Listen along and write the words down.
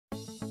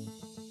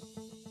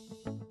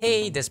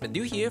Hey, Desmond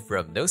New here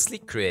from No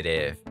Sleep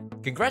Creative.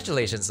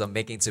 Congratulations on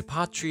making to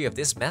part 3 of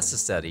this master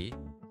study.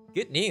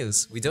 Good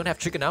news, we don't have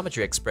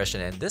trigonometry expression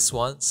in this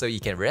one, so you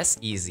can rest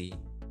easy.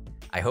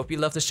 I hope you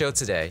love the show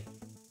today.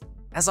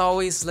 As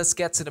always, let's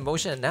get to the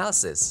motion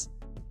analysis.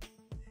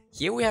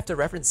 Here we have the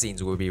reference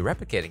scenes we'll be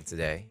replicating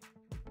today.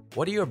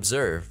 What do you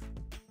observe?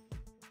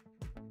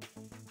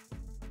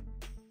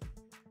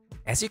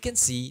 As you can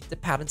see, the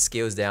pattern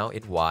scales down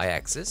in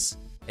y-axis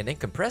and then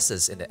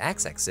compresses in the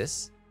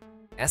x-axis.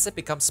 As it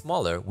becomes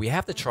smaller, we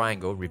have the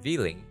triangle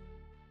revealing,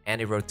 and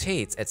it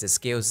rotates as it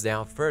scales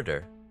down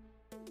further.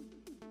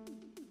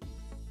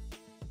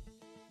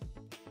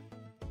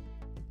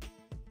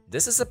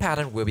 This is the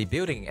pattern we'll be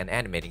building and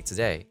animating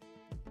today.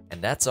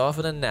 And that's all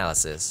for the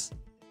analysis.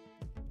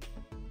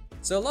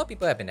 So a lot of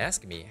people have been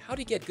asking me, how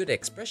do you get good at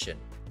expression?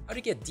 How do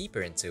you get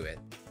deeper into it?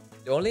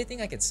 The only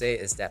thing I can say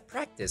is that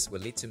practice will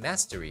lead to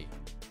mastery.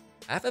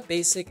 I have a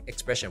basic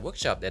expression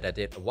workshop that I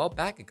did a while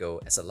back ago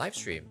as a live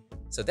stream,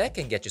 so that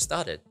can get you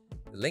started.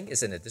 The link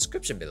is in the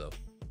description below.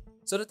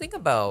 So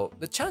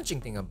the challenging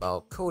thing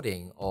about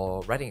coding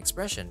or writing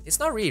expression is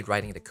not really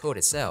writing the code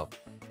itself.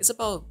 It's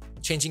about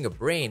changing your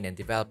brain and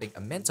developing a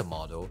mental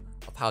model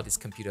of how this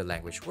computer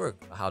language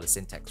works, or how the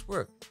syntax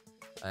works.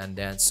 And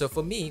then, so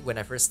for me, when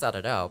I first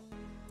started out,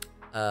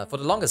 for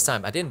the longest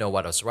time, I didn't know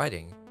what I was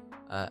writing.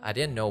 I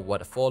didn't know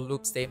what a for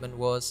loop statement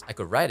was. I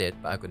could write it,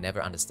 but I could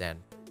never understand,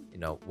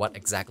 what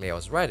exactly I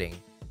was writing.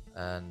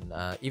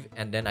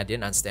 And then I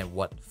didn't understand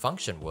what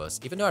function was,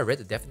 even though I read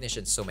the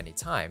definition so many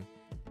times.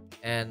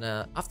 And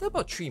after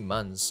about 3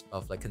 months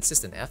of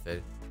consistent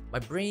effort, my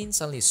brain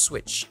suddenly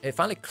switched. It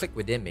finally clicked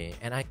within me,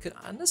 and I could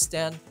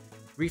understand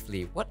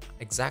briefly what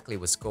exactly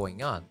was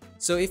going on.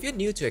 So if you're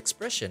new to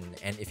expression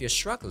and if you're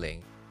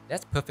struggling,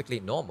 that's perfectly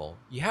normal.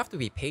 You have to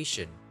be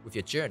patient with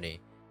your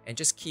journey and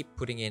just keep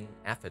putting in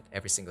effort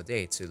every single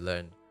day to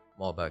learn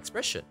more about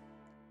expression.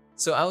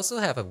 So I also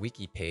have a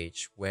wiki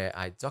page where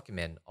I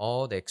document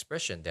all the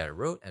expression that I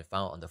wrote and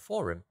found on the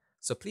forum,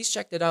 so please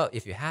check that out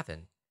if you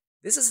haven't.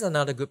 This is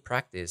another good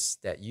practice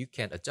that you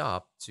can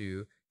adopt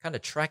to kind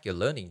of track your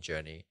learning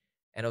journey,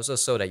 and also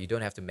so that you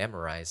don't have to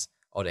memorize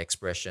all the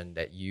expression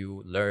that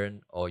you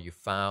learned or you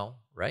found,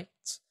 right?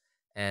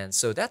 And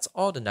so that's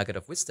all the nugget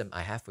of wisdom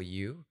I have for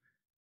you.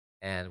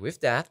 And with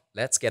that,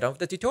 let's get on with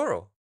the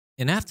tutorial.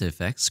 In After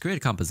Effects, create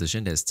a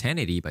composition that's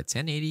 1080 by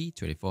 1080,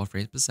 24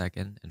 frames per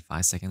second, and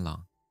 5 seconds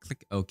long.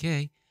 Click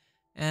OK.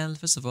 And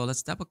first of all,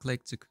 let's double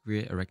click to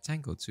create a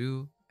rectangle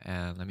too.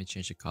 And let me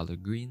change the color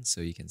green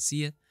so you can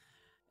see it.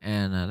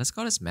 And let's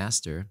call this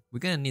master. We're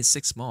going to need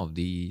 6 more of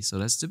these, so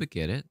let's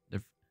duplicate it.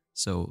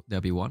 So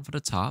there'll be 1 for the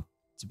top,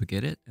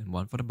 duplicate it, and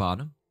 1 for the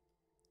bottom.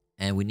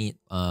 And we need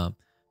 4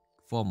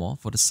 more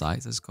for the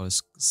sides. Let's call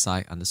this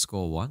side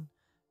underscore 1.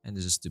 And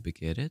just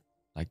duplicate it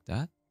like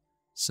that.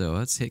 So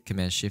let's hit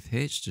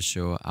Command-Shift-H to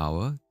show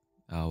our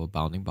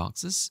bounding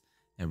boxes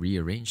and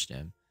rearrange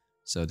them.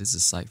 So this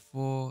is side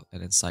 4,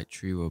 and then side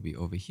 3 will be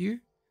over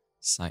here.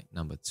 Side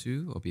number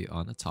 2 will be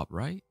on the top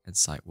right, and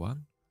side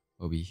 1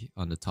 will be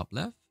on the top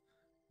left.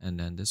 And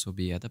then this will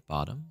be at the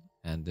bottom,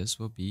 and this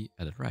will be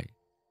at the right.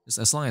 Just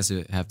as long as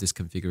you have this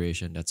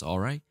configuration, that's all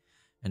right.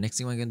 And next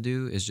thing we're going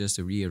to do is just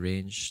to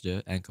rearrange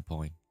the anchor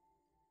point.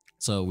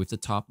 So with the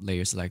top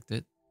layer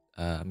selected,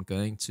 I'm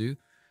going to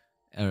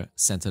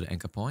center the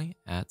anchor point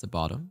at the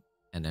bottom,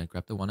 and then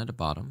grab the one at the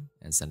bottom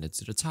and send it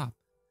to the top.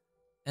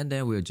 And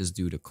then we'll just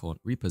do the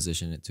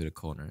reposition it to the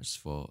corners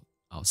for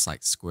our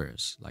side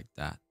squares like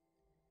that.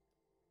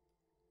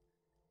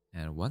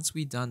 And once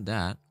we've done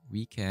that,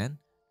 we can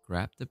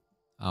grab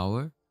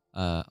all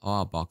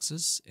our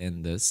boxes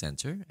in the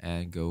center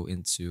and go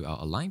into our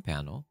align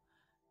panel.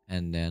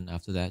 And then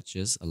after that,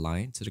 just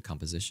align to the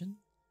composition.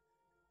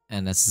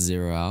 And let's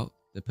zero out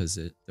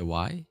the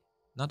Y,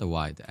 not the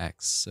Y, the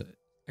X.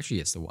 Actually,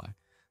 yes, the Y.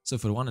 So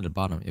for the one at the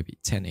bottom, it'll be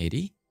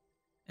 1080.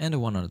 And the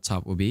one on the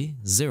top will be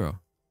 0.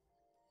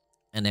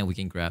 And then we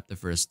can grab the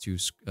first two,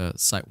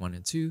 side 1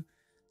 and 2,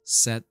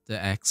 set the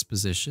X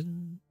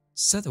position,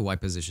 set the Y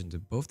position to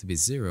both to be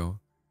 0.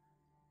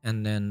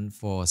 And then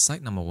for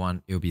side number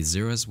 1, it will be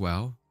 0 as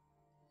well.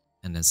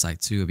 And then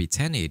side 2 will be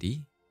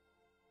 1080.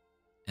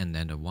 And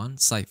then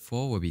side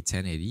 4 will be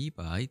 1080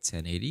 by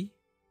 1080.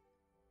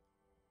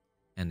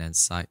 And then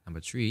side number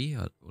 3,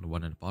 or the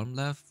one at the bottom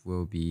left,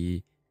 will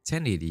be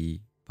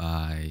 1080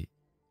 by,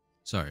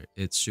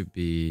 it should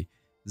be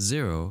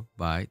 0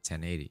 by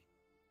 1080.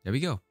 There we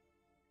go.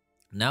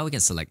 Now we can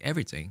select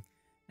everything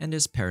and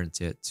just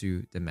parent it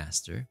to the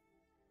master.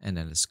 And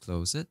then let's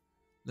close it.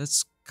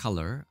 Let's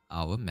color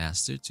our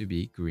master to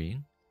be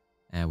green.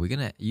 And we're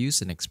going to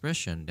use an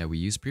expression that we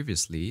used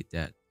previously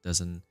that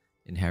doesn't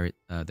inherit,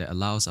 that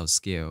allows our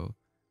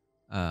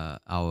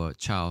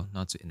child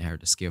not to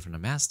inherit the scale from the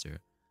master.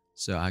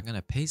 So I'm going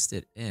to paste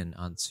it in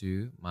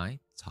onto my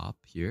top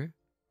here.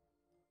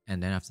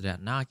 And then after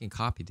that, now I can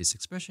copy this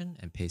expression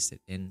and paste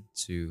it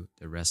into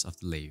the rest of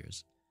the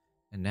layers.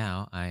 And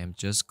now I am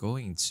just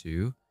going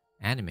to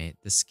animate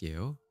the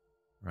scale,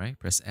 right?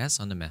 Press S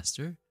on the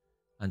master,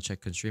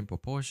 uncheck constraint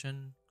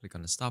proportion, click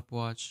on the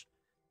stopwatch,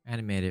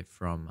 animate it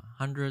from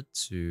 100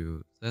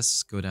 to,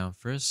 let's go down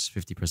first,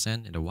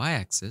 50% in the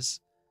y-axis.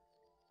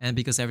 And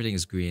because everything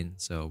is green,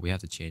 so we have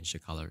to change the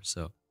color.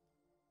 So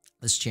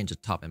let's change the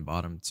top and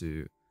bottom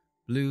to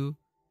blue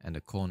and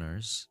the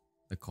corner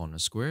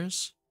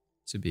squares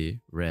to be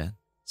red,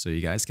 so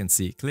you guys can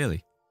see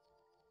clearly.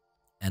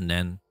 And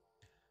then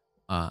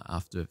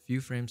after a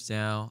few frames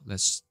down,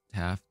 let's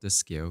have the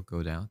scale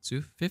go down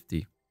to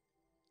 50.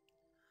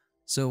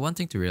 So one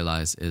thing to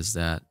realize is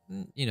that,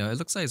 it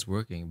looks like it's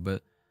working,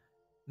 but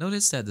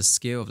notice that the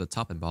scale of the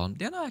top and bottom,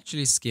 they're not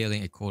actually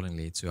scaling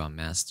accordingly to our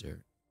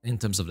master in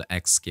terms of the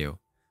X scale.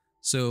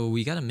 So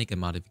we gotta make a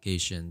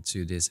modification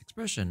to this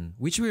expression,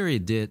 which we already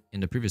did in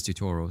the previous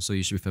tutorial, so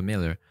you should be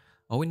familiar.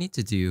 All we need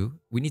to do,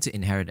 we need to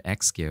inherit the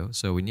X scale.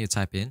 So we need to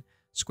type in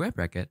square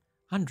bracket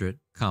 100,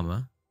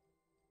 comma,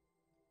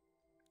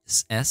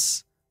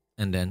 S,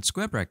 and then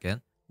square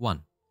bracket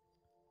 1.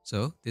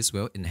 So this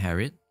will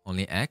inherit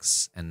only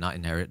X and not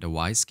inherit the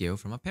Y scale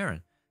from a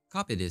parent.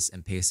 Copy this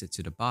and paste it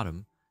to the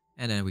bottom,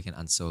 and then we can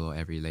unsolo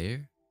every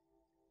layer.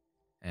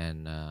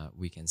 And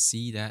we can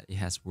see that it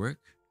has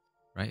worked,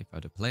 right? If I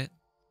were to play it.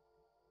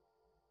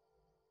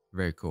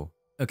 Very cool.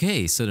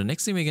 Okay, so the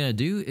next thing we're gonna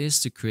do is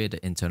to create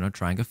the internal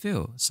triangle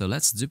fill. So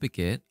let's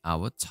duplicate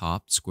our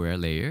top square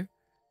layer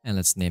and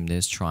let's name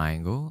this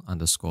triangle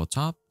underscore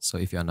top. So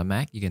if you're on the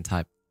Mac, you can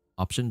type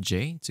Option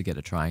J to get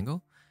a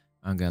triangle.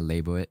 I'm gonna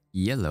label it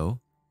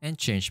yellow and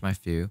change my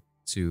fill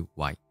to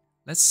white.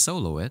 Let's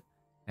solo it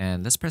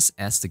and let's press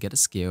S to get a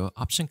scale.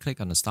 Option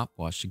click on the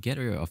stopwatch to get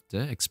rid of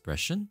the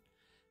expression.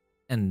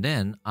 And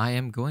then I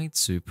am going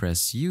to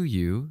press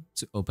UU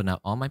to open up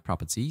all my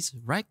properties.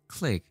 Right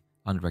click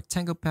on the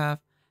rectangle path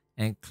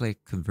and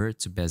click convert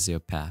to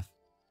Bezier path.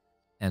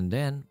 And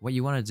then what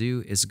you want to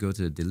do is go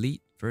to the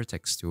delete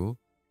vertex tool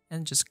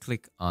and just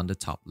click on the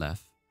top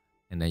left,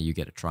 and then you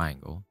get a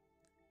triangle.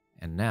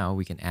 And now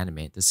we can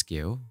animate the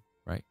scale,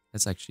 right?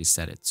 Let's actually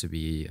set it to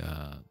be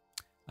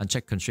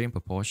uncheck constraint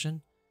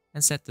proportion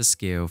and set the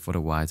scale for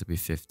the Y to be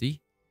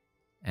 50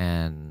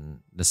 and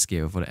the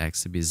scale for the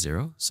X to be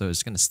 0. So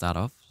it's going to start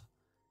off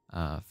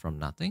from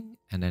nothing,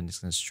 and then it's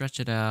going to stretch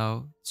it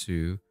out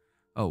to,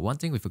 oh, one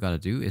thing we forgot to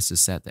do is to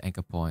set the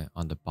anchor point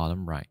on the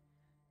bottom right.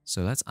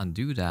 So let's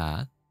undo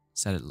that,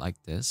 set it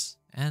like this,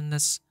 and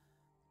let's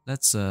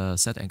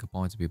set the anchor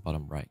point to be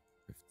bottom right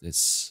with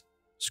this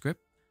script.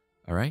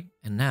 All right,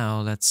 and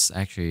now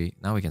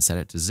now we can set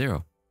it to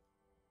 0.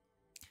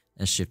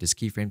 Let's shift this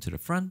keyframe to the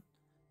front,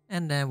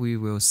 and then we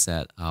will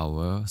set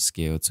our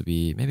scale to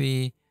be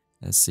maybe,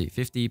 let's see,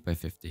 50 by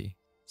 50.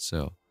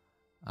 So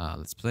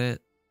let's play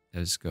it.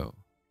 Let's go.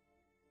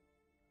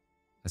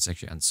 Let's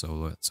actually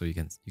unsolo it so you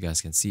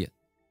guys can see it.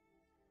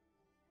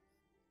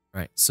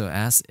 Right. So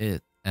as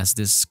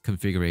this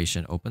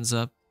configuration opens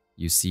up,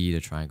 you see the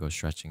triangle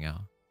stretching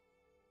out.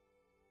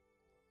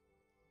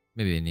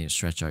 Maybe they need to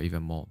stretch out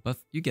even more, but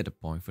you get the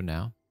point for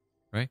now,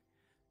 right?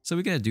 So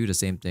we're gonna do the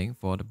same thing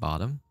for the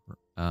bottom.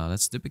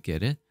 Let's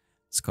duplicate it.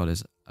 Let's call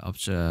this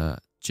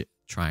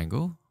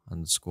triangle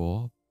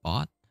underscore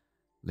bot.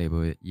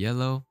 Label it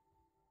yellow,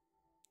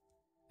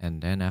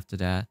 and then after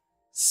that,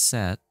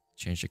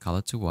 change the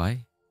color to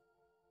white,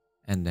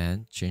 and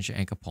then change the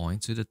anchor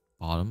point to the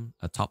bottom,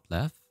 top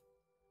left,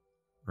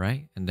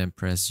 right? And then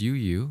press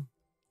UU,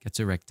 get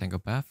to rectangle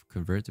path,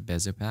 convert to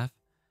Bezier path.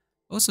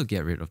 Also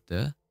get rid of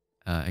the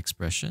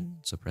expression.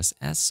 So press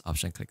S,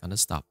 option click on the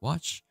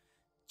stopwatch,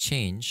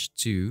 change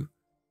to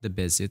the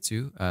Bezier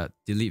to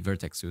delete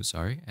vertex tool,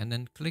 sorry, and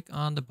then click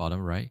on the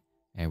bottom right,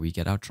 and we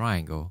get our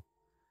triangle.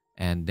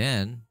 And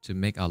then to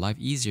make our life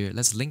easier,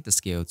 let's link the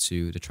scale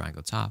to the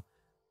triangle top.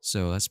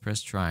 So let's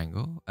press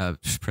triangle,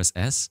 press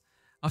S,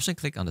 option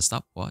click on the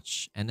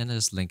stopwatch, and then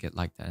just link it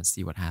like that and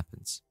see what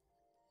happens.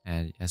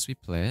 And as we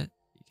play it,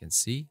 you can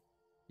see,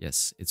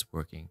 yes, it's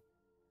working.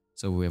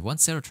 So we have one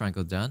set of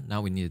triangle done.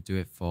 Now we need to do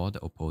it for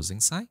the opposing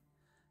side.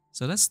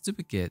 So let's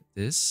duplicate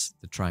this,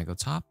 the triangle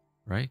top,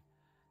 right?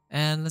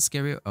 And let's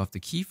get rid of the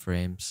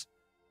keyframes.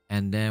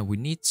 And then we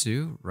need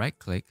to right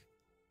click,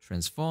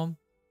 transform,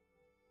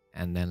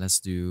 and then let's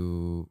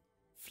do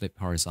flip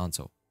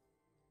horizontal.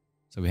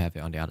 So we have it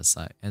on the other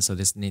side. And so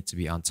this needs to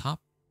be on top,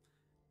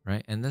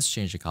 right? And let's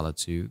change the color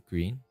to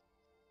green.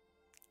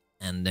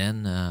 And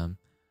then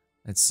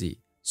let's see.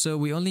 So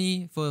we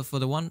only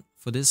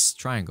for this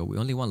triangle, we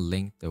only want to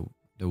link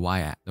the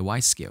y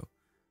scale.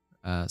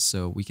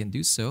 So we can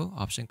do so.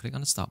 Option click on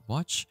the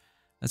stopwatch.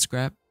 Let's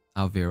create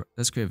a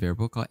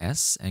variable called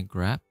S and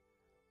grab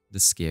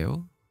the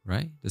scale,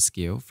 right? The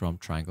scale from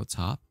triangle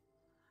top.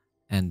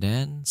 And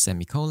then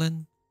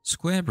semicolon,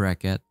 square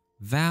bracket,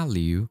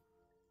 value,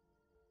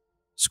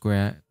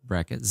 square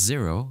bracket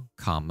 0,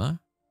 comma,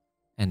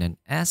 and then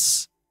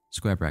S,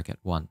 square bracket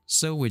 1.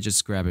 So we're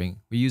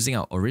using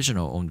our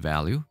original own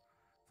value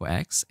for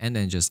X and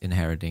then just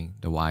inheriting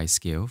the Y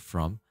scale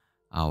from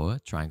our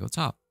triangle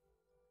top.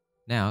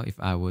 Now, if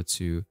I were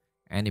to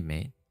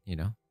animate,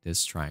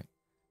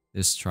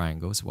 this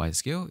triangle's Y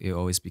scale, it'll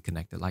always be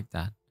connected like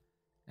that.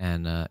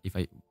 And if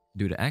I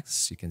do the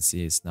X, you can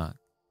see it's not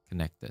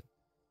connected.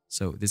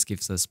 So this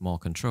gives us more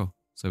control.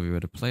 So if we were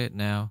to play it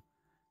now,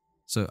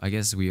 So I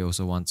guess we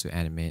also want to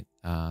animate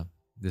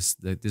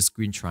this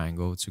green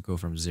triangle to go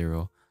from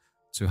 0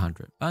 to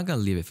 100. But I'm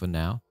gonna leave it for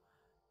now.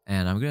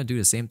 And I'm gonna do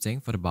the same thing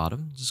for the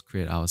bottom. Just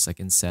create our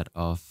second set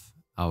of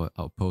our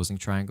opposing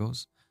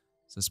triangles.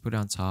 So let's put it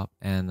on top,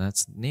 and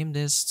let's name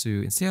this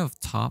to, instead of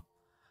top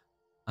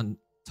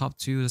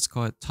 2, let's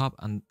call it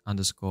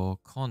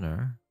top_,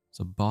 corner.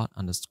 So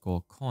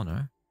bot_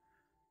 corner.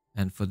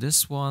 And for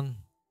this one,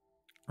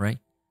 right?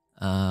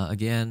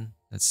 Again,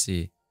 let's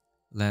see.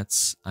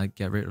 Let's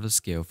get rid of the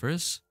scale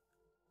first.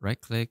 Right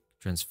click,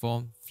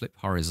 transform, flip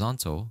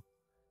horizontal.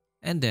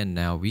 And then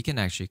now we can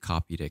actually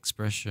copy the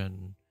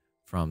expression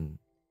from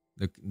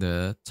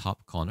the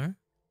top corner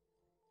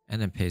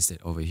and then paste it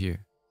over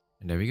here.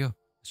 And there we go.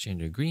 Let's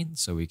change the green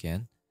so we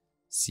can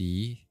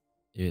see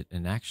it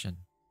in action.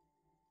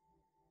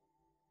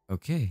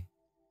 Okay.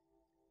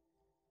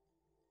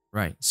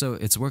 Right, so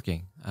it's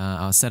working.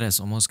 Our setup is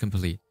almost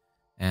complete.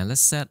 And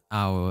let's say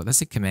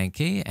Command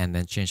K and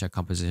then change our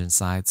composition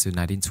size to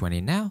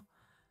 1920 now.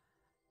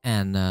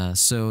 And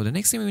so the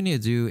next thing we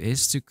need to do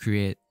is to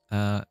create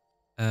kind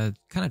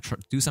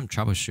of do some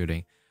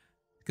troubleshooting,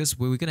 because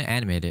we're going to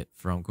animate it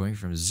from going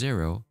from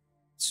 0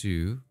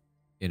 to,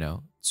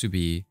 to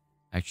be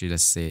actually,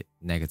 let's say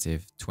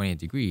negative 20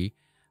 degree,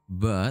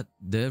 but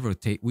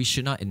we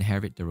should not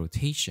inherit the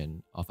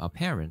rotation of our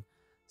parent.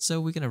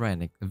 So we're going to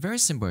write a very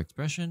simple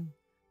expression,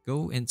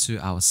 go into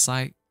our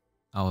side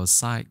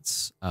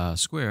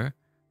square,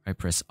 right,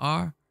 press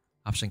R,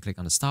 option click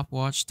on the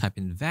stopwatch, type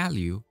in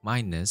value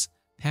minus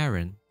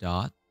parent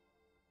dot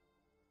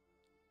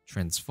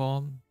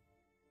transform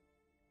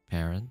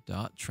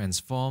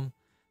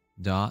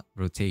dot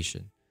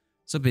rotation.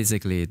 So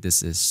basically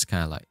this is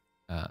kind of like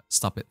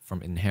stop it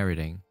from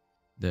inheriting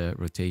the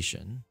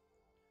rotation,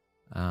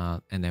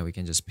 and then we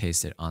can just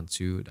paste it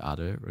onto the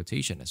other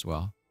rotation as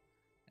well.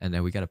 And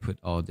then we got to put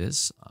all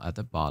this at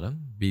the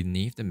bottom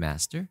beneath the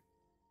master.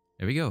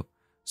 There we go.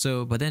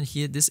 So, but then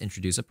here, this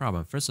introduces a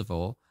problem. First of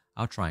all,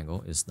 our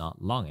triangle is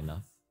not long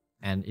enough.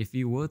 And if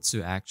you were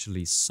to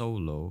actually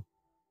solo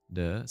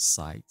the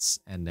sides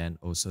and then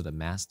also the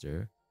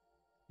master,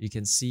 you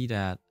can see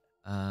that,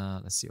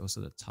 let's see,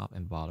 also the top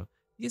and bottom.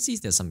 You can see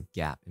there's some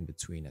gap in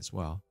between as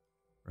well,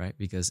 right?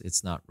 Because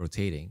it's not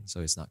rotating, so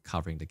it's not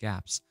covering the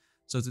gaps.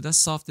 So to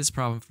just solve this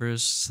problem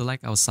first,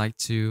 select our side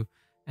 2,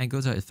 and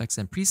go to our effects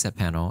and preset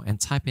panel and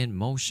type in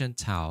motion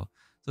towel.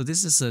 So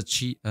this is a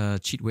cheat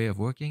way of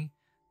working,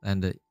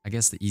 and I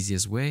guess the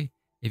easiest way.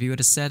 If you were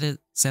to set the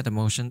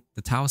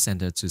towel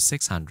center to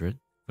 600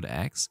 for the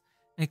X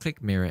and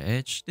click mirror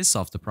edge, this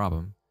solves the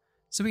problem.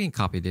 So we can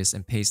copy this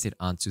and paste it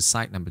onto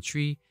side number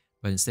 3,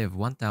 but instead of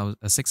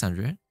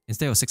 600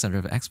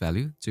 of X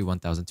value to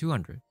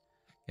 1200.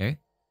 Okay,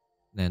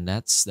 then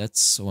that's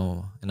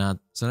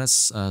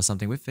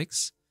something we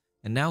fix.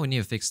 And now we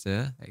need to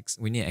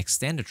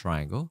extend the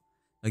triangle.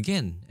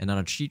 Again,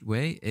 another cheat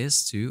way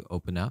is to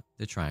open up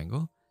the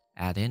triangle,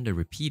 add in the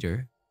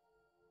repeater,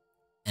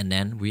 and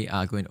then we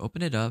are going to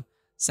open it up,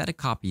 set the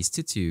copies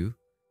to 2,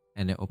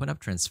 and then open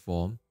up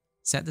transform,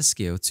 set the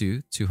scale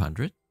to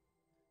 200.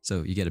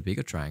 So you get a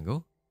bigger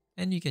triangle,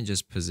 and you can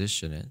just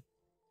position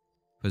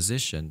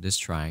this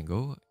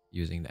triangle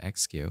using the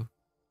X scale.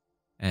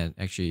 And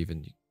actually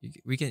even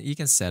you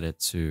can set it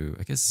to,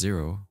 I guess,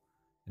 0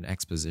 in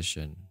X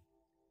position.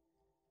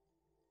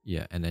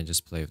 Yeah, and then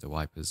just play with the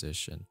Y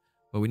position.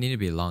 But we need to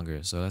be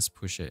longer, so let's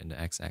push it in the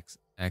X.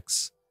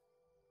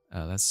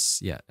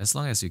 As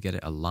long as you get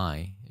it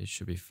aligned, it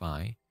should be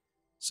fine.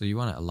 So you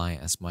want to align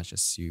as much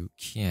as you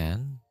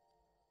can.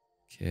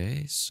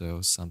 Okay,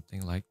 so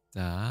something like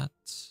that.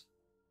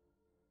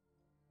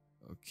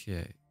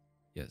 Okay,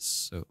 yes,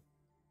 so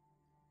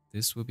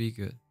this will be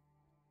good.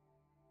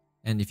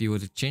 And if you were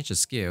to change the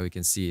scale, you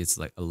can see it's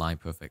like aligned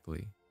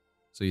perfectly.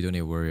 So you don't need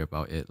to worry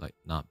about it like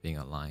not being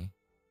aligned.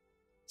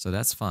 So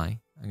that's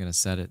fine. I'm gonna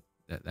set it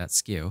at that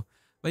scale.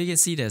 But you can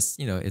see that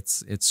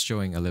it's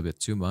showing a little bit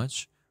too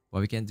much.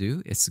 What we can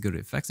do is go to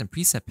effects and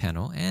preset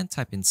panel and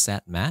type in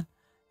set matte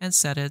and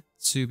set it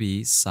to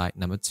be side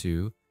number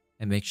 2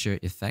 and make sure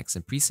effects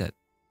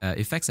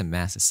and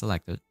mask is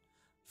selected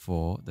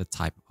for the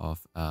type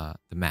of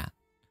the matte.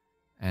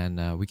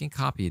 And we can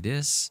copy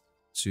this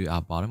to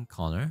our bottom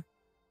corner,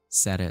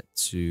 set it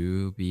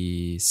to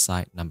be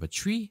side number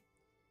 3,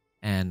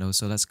 and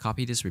also let's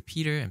copy this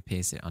repeater and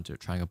paste it onto the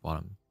triangle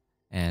bottom.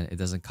 And it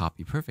doesn't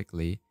copy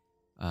perfectly,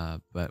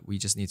 but we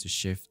just need to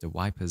shift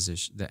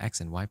the X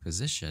and Y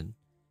position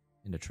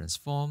in the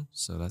transform.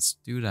 So let's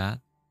do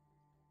that.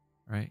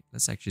 All right,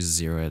 let's actually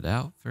zero it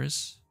out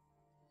first,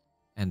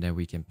 and then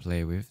we can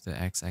play with the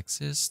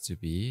X-axis to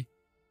be,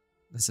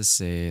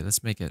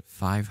 let's make it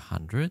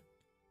 500,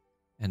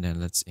 and then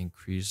let's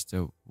decrease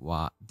the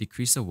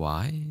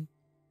Y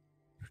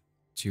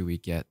till we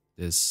get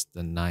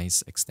the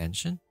nice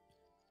extension.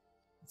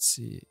 Let's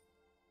see.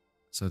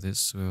 So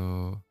this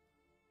will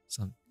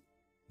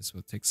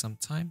take some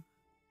time.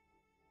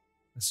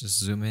 Let's just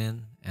zoom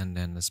in and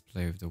then let's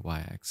play with the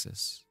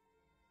Y-axis.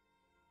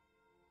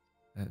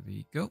 There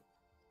we go.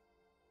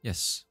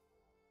 Yes.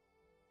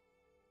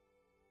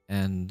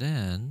 And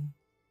then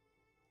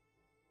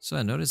So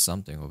I noticed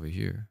something over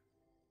here.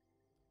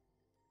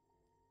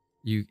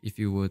 If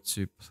you were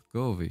to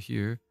go over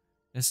here,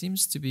 there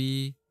seems to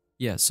be,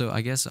 yeah, so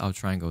I guess our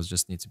triangles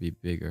just need to be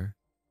bigger,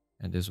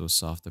 and this will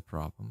solve the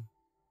problem.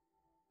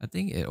 I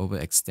think it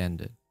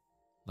overextended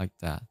like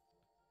that.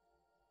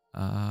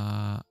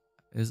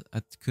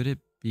 Could it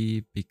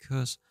be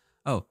because,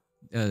 oh,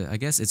 I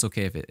guess it's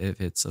okay if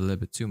it's a little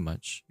bit too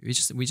much.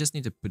 We just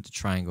need to put the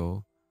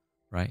triangle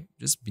right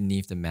just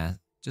beneath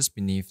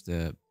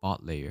the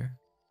bot layer,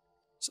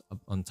 so up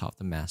on top of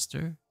the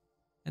master,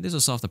 and this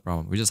will solve the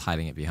problem. We're just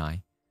hiding it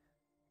behind,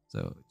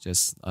 so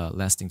just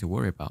less thing to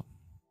worry about.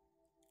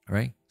 All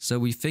right, so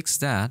we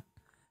fixed that,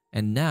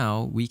 and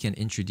now we can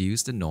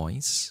introduce the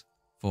noise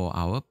for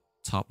our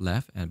top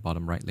left and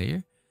bottom right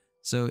layer.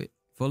 So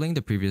following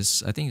the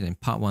previous, I think in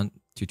part 1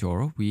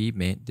 tutorial, we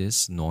made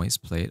this noise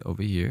plate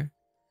over here,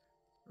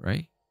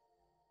 right?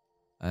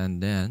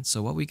 And then,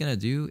 so what we're gonna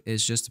do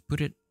is just put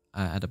it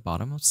at the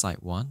bottom of side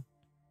 1.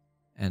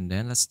 And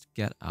then let's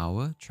get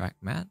our track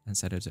mat and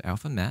set it to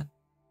alpha mat.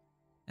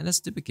 And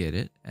let's duplicate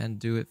it and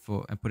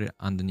put it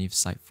underneath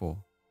side 4.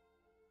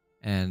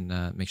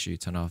 And make sure you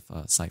turn off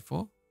side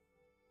 4.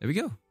 There we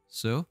go.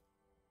 So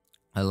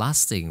the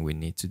last thing we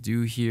need to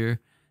do here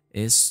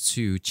is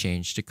to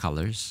change the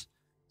colors.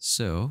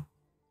 So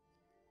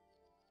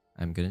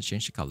I'm gonna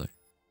change the color.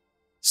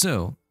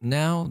 So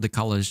now the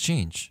colors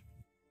change.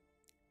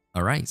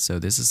 All right, so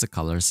this is the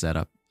color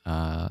setup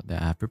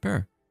that I have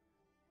prepared.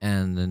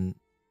 And then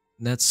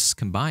let's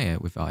combine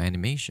it with our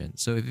animation.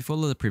 So if you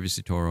follow the previous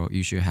tutorial,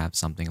 you should have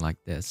something like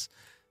this.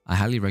 I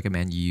highly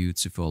recommend you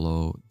to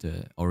follow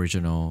the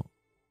original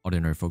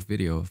Ordinary Folk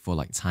video for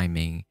like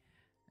timing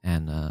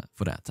and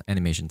for that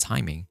animation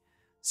timing.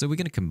 So we're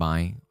going to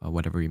combine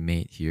whatever we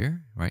made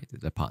here, right,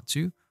 the part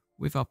 2,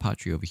 with our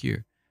part 3 over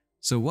here.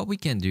 So what we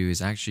can do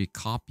is actually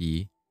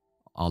copy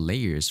our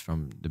layers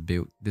from the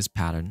build, this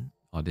pattern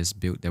or this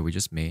build that we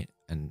just made,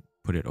 and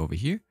put it over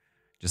here,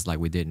 just like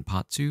we did in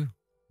part 2,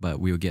 but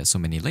we'll get so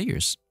many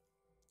layers.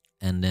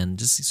 And then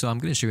so I'm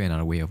going to show you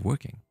another way of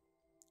working,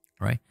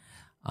 right?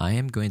 I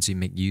am going to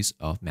make use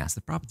of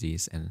master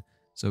properties. And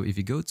so if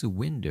you go to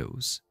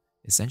Windows,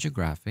 Essential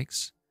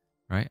Graphics,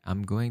 right,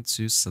 I'm going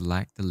to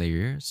select the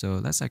layer. So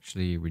let's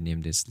actually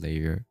rename this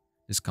layer,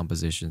 this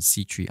composition,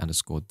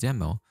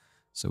 C3_demo,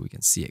 so we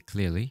can see it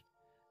clearly.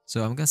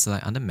 So I'm going to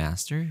select under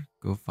master,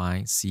 go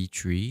find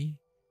C3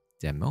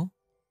 demo,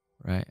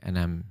 right? And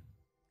I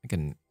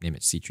can name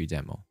it C3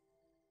 demo.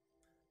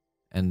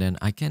 And then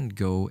I can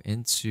go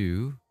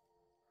into,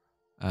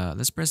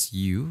 let's press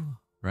U,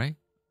 right,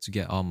 to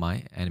get all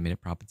my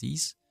animated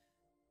properties.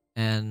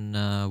 And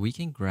we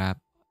can grab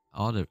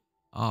all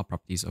our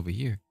properties over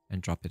here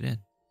and drop it in.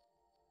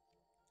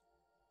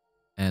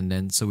 And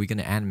then, so we're going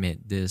to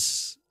animate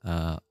this,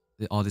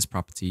 all these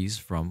properties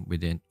from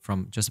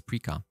just a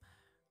precomp,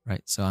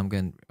 right? So I'm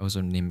going to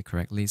also name it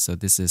correctly. So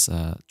this is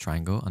a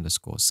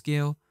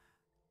triangle_scale.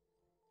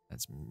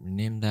 Let's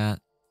rename that.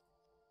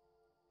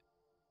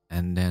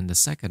 And then the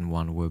second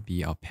one will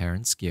be our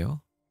parent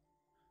scale.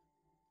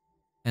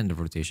 And the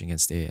rotation can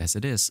stay as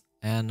it is.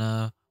 And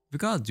we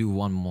gotta do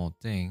one more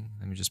thing.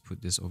 Let me just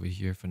put this over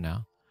here for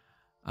now.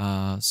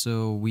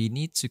 So we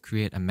need to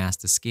create a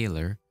master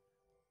scaler.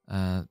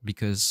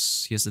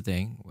 Because here's the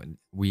thing: when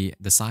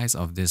the size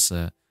of this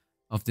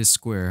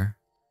square,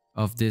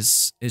 the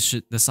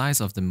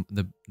size of the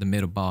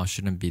middle bar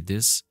shouldn't be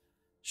a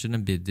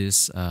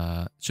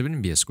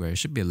square. It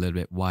should be a little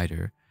bit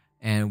wider.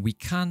 And we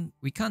can't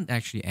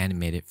actually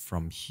animate it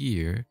from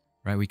here,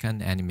 right? We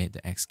can't animate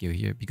the X scale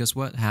here, because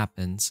what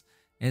happens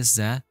is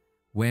that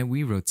when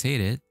we rotate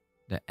it,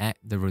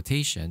 the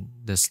rotation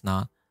does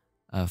not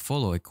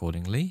follow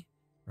accordingly,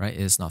 right?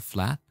 It's not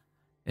flat.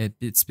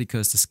 It's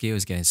because the scale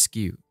is getting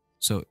skewed.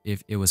 So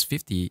if it was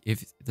 50,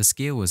 if the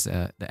scale was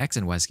the X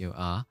and Y scale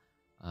are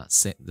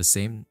the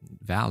same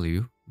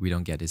value, we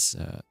don't get this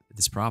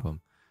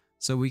problem.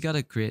 So we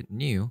gotta create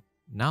new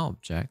now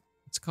object.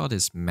 Let's call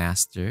this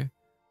master.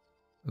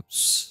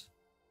 Oops.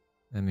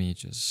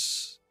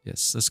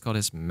 Let's call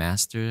this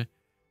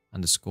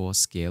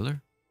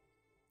master_scaler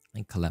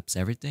and collapse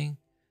everything.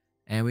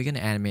 And we're going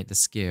to animate the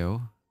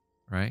scale,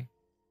 right?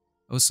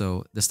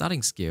 Also, the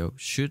starting scale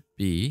should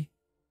be,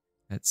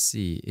 let's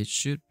see, it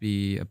should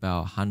be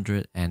about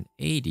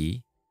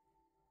 180.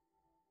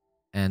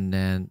 And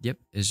then, yep,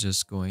 it's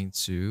just going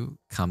to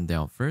come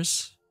down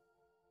first,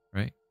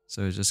 right?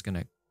 So it's just going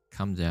to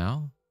come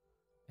down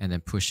and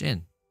then push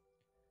in.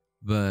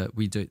 But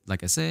we do,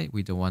 like I said,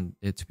 we don't want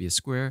it to be a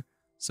square.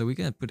 So we're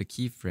going to put a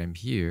keyframe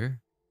here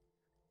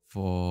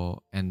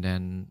and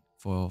then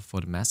for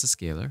the master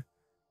scaler,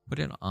 put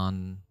it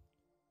on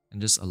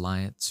and just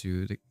align it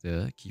to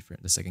the keyframe,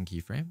 the second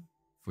keyframe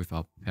with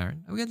our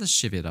parent. And we're going to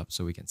shift it up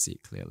so we can see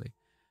it clearly.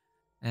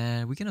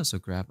 And we can also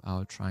grab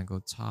our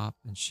triangle top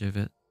and shift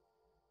it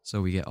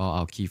so we get all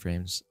our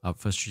keyframes, our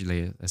first 3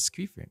 layers as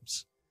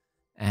keyframes.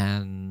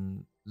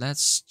 And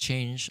let's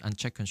change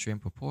uncheck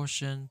constraint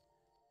proportion.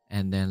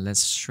 And then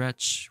let's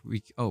stretch.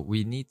 What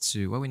we need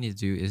to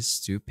do is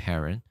to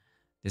parent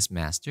this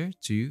master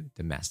to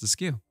the master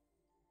scale.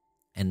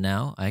 And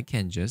now I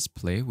can just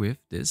play with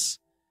this,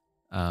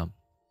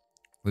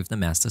 with the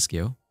master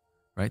scale,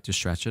 right, to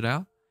stretch it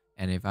out.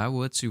 And if I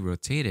were to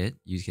rotate it,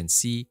 you can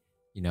see,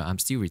 I'm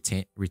still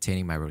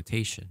retaining my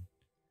rotation.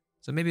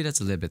 So maybe that's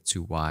a little bit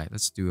too wide.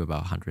 Let's do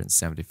about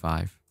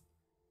 175.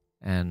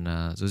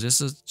 And so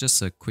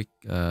just a quick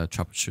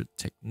troubleshoot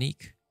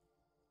technique.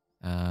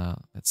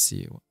 Let's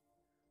see.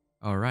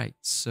 All right,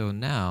 so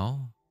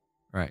now,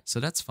 all right, so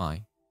that's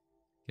fine.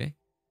 Okay,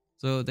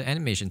 so the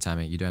animation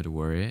timing, you don't have to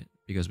worry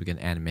because we can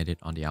animate it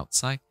on the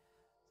outside.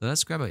 So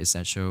let's grab our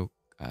essential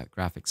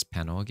graphics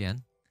panel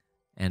again,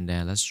 and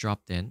then let's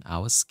drop in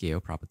our scale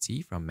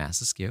property from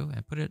master scale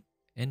and put it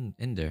in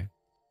there.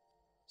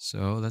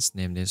 So let's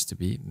name this to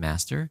be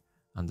master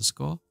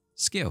underscore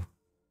scale,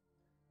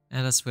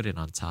 and let's put it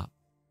on top.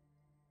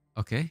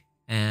 Okay,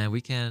 and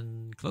we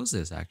can close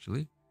this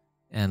actually,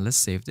 and let's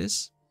save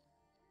this.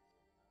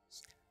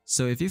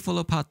 So if you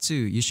follow part 2,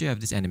 you should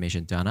have this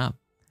animation done up.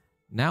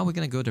 Now we're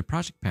going to go to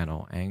project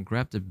panel and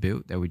grab the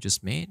build that we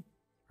just made,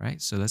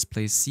 right? So let's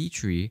place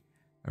C3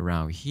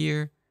 around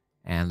here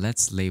and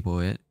let's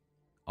label it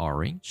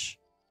orange.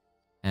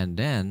 And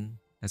then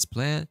let's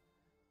play it.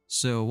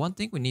 So one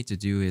thing we need to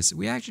do is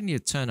we actually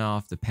need to turn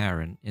off the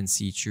parent in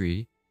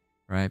C3,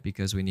 right?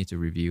 Because we need to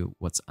review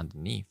what's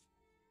underneath.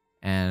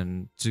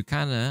 And to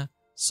kind of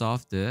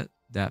solve to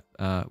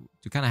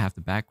kind of have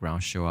the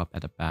background show up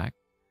at the back,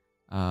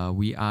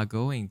 we are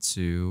going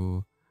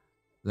to,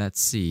 let's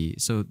see.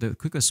 So the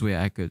quickest way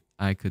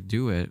I could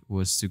do it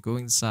was to go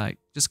inside,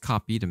 just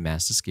copy the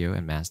master scale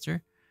and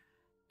master,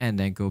 and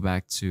then go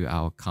back to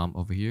our comp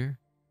over here.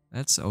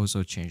 Let's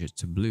also change it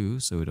to blue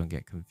so we don't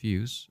get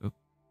confused. Oh,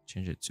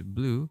 change it to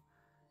blue,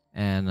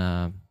 and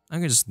I'm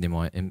gonna just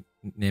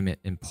name it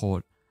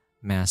import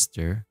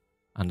master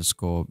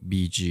underscore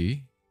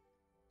bg,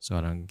 so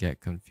I don't get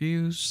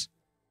confused.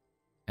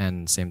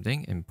 And same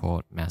thing,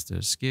 import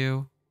master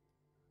scale.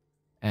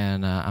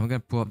 And I'm gonna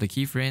pull up the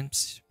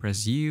keyframes,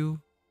 press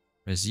U,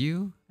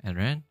 and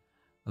then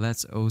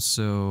let's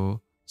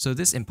also, so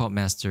this import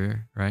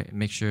master, right?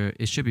 Make sure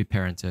it should be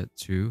parented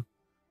to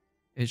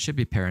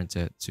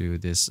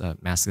this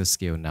master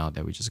scale now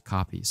that we just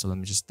copied. So let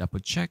me just double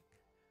check.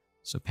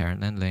 So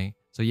parent and link.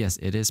 So yes,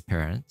 it is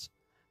parent.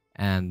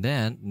 And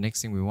then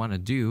next thing we want to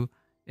do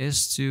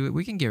is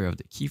we can get rid of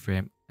the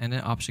keyframe and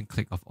then option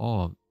click on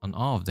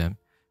all of them.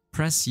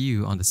 Press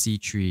U on the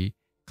C3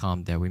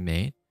 comp that we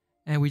made,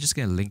 and we're just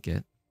gonna link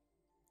it.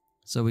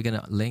 So we're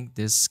gonna link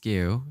this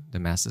scale, the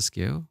master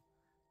scale,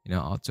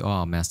 to all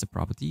our master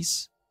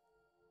properties.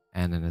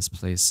 And then let's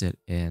place it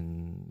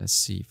in, let's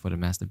see, for the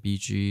master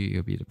BG,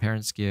 it'll be the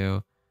parent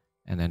scale,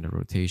 and then the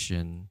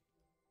rotation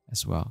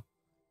as well.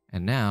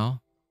 And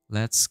now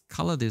let's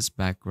color this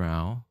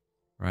background,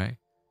 right?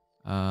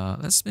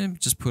 Let's maybe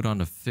just put on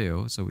the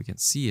fill so we can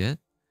see it.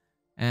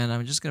 And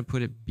I'm just gonna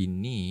put it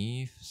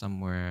beneath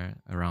somewhere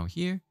around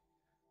here,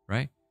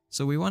 right?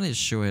 So we want to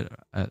show it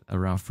at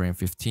around frame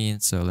 15.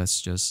 So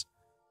let's just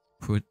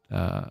put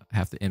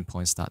have the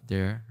endpoint start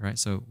there, right?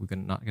 So we're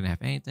not gonna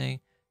have anything,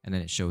 and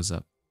then it shows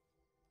up.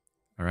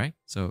 All right,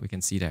 so we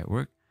can see that it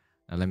worked.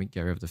 Now let me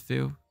get rid of the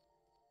fill.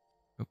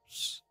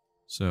 Oops.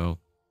 So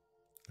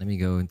let me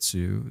go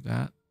into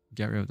that,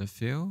 get rid of the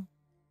fill.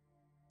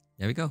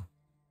 There we go.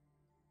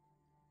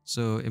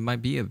 So it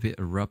might be a bit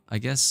abrupt. I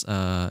guess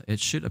it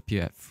should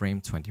appear at frame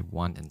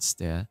 21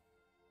 instead.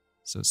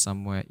 So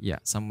somewhere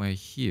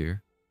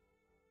here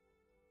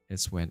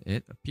is when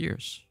it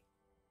appears.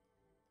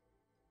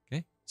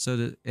 Okay,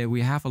 so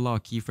we have a lot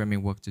of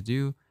keyframing work to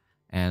do.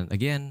 And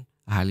again,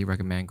 I highly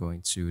recommend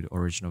going to the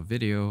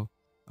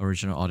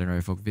original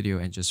Ordinary Folk video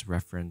and just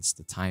reference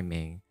the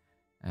timing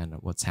and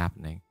what's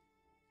happening.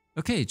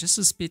 Okay, just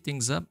to speed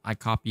things up, I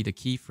copied the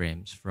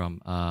keyframes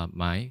from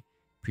my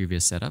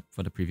previous setup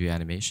for the preview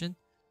animation.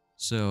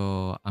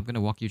 So I'm going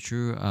to walk you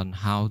through on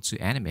how to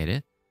animate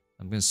it.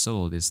 I'm going to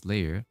solo this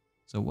layer.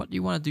 So what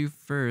you want to do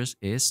first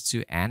is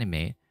to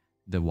animate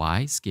the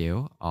Y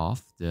scale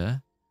of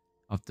the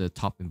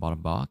top and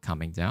bottom bar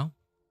coming down,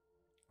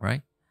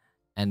 right?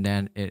 And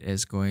then it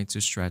is going to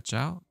stretch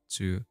out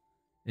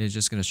it's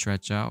just going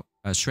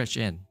to stretch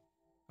in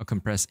or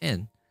compress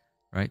in,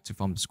 right, to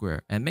form the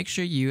square. And make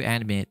sure you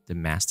animate the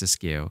master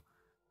scale,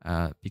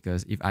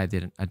 because if I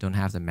don't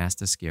have the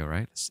master scale,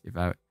 right?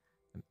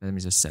 Let me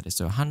just set it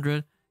to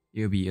 100,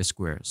 it'll be a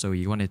square. So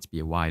you want it to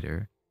be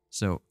wider.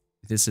 So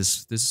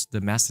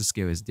the master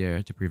scale is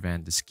there to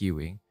prevent the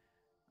skewing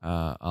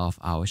of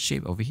our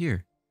shape over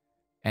here.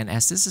 And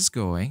as this is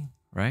going,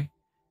 right,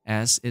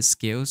 as it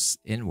scales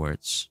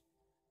inwards,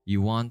 you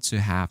want to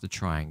have the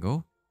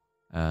triangle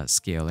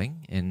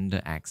scaling in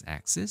the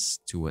x-axis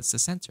towards the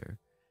center.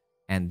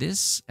 And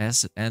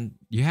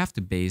you have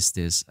to base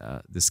this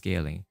the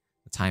scaling,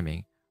 the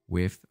timing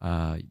with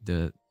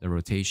the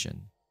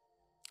rotation,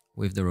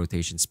 with the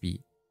rotation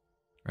speed,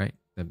 right?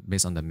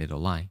 Based on the middle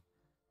line.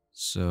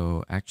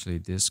 So actually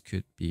this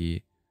could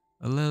be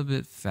a little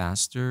bit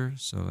faster.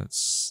 So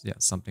let's,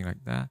 something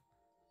like that.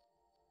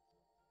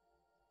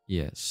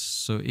 Yes,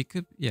 so it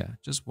could,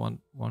 just one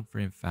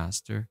frame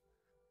faster.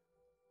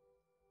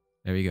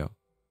 There we go.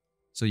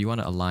 So you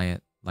want to align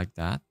it like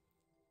that.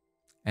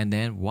 And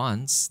then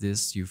once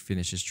you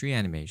finish this tree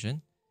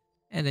animation,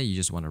 and then you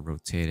just want to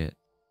rotate it,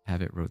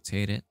 have it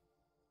rotated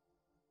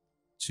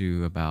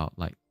to about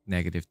like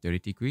negative 30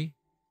 degree,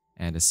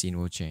 and the scene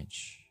will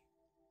change.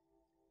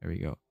 There we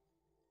go.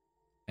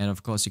 And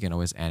of course, you can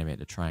always animate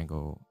the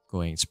triangle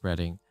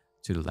spreading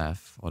to the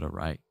left or the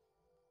right.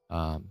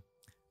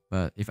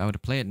 But if I were to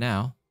play it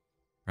now,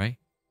 right,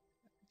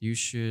 you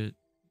should,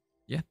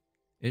 yeah,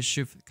 it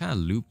should kind of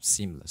loop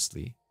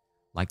seamlessly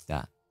like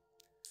that.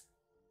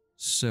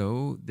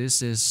 So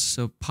this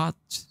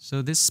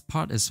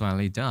part is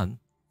finally done.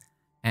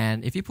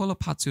 And if you pull up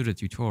part 2 of the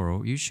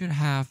tutorial, you should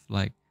have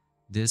like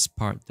this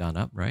part done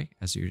up, right?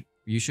 As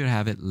you should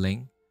have it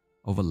link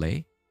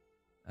overlay.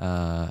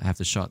 Have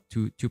the shot,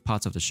 two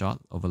parts of the shot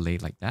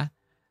overlaid like that.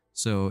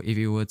 So if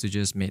you were to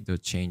just make those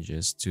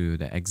changes to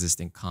the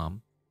existing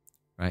comp,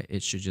 right,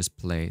 it should just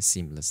play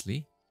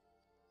seamlessly.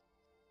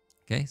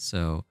 Okay,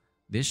 so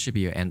this should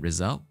be your end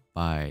result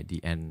by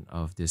the end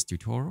of this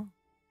tutorial.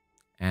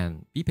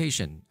 And be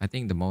patient. I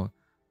think the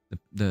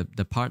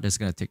part that's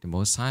gonna take the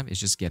most time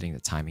is just getting the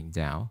timing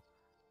down.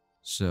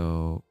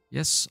 So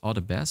yes, all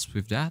the best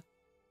with that.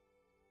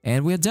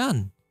 And we're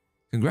done.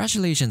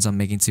 Congratulations on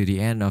making to the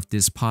end of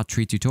this part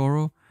 3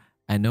 tutorial.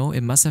 I know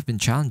it must have been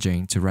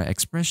challenging to write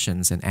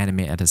expressions and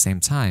animate at the same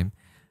time,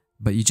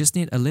 but you just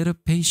need a little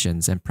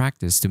patience and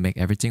practice to make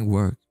everything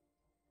work.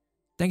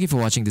 Thank you for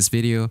watching this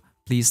video.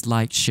 Please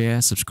like,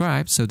 share,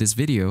 subscribe so this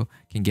video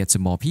can get to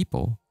more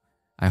people.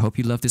 I hope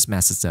you love this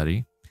master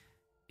study.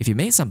 If you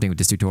made something with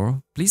this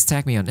tutorial, please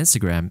tag me on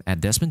Instagram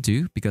at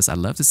Desmond2 because I'd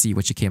love to see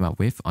what you came up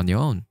with on your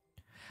own.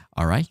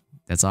 Alright,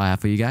 that's all I have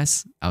for you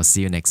guys. I'll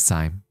see you next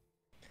time.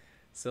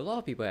 So a lot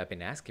of people have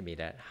been asking me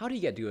that, how do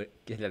you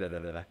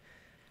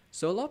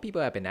So a lot of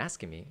people have been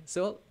asking me,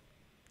 So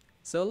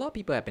a lot of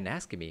people have been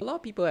asking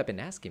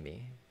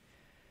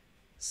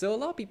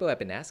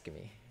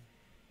me,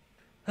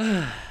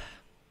 how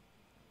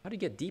do you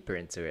get deeper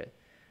into it?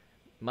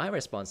 My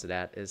response to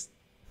that is,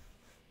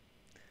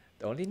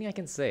 the only thing I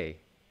can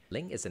say,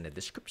 link is in the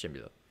description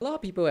below. A lot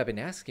of people have been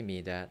asking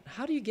me that,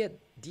 how do you get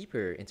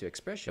deeper into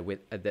expression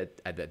with a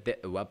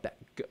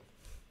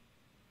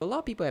lot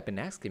of people have been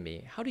asking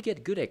me, how do you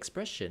get good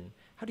expression?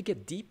 How do you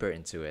get deeper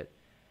into it?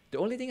 The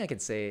only thing I can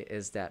say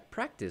is that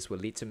practice will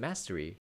lead to mastery.